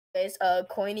It's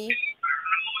Coiny.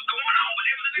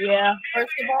 Yeah.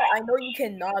 First of all, I know you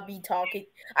cannot be talking.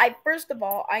 First of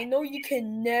all, I know you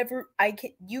can never.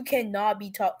 You cannot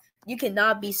be You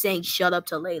cannot be saying "shut up"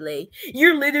 to Lele.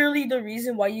 You're literally the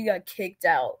reason why you got kicked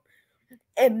out.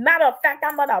 And matter of fact,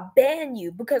 I'm gonna ban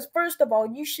you because first of all,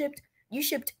 you shipped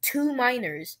 2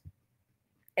 minors,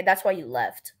 and that's why you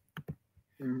left.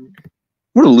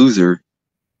 What a loser!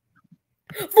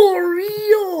 For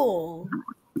real.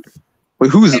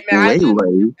 Wait, who's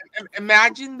Lele?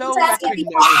 Imagine though that could never be me.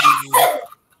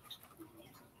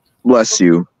 Bless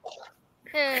you.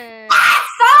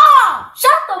 Stop!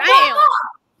 Shut the fuck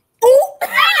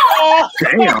up!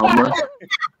 Damn!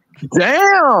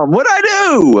 Damn! What'd I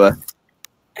do? I'm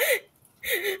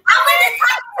gonna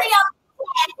talk to your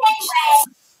anyway.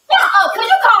 Shut up, cause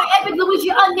you call me Epic Luigi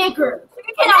a nigger.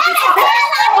 You cannot be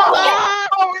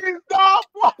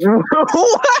talking.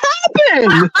 What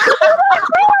happened?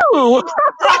 What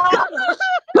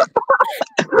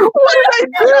did I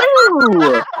do?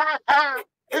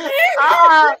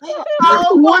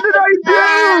 What did I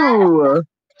do?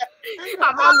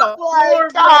 I'm on the floor,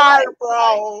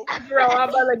 bro. Bro, I'm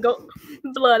about to go.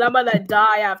 Blood, I'm about to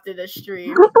die after the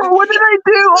stream. Bro, what did I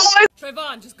do?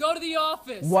 Trayvon, just go to the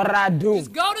office. What'd I do?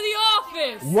 Just go to the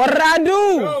office. What'd I do?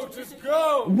 Go, just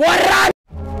go. What'd I do?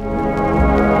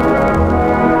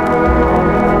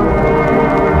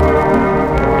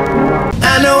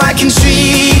 I know I can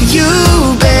treat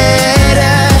you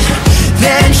better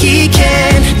than he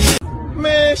can.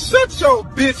 Man, shut your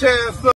bitch ass up.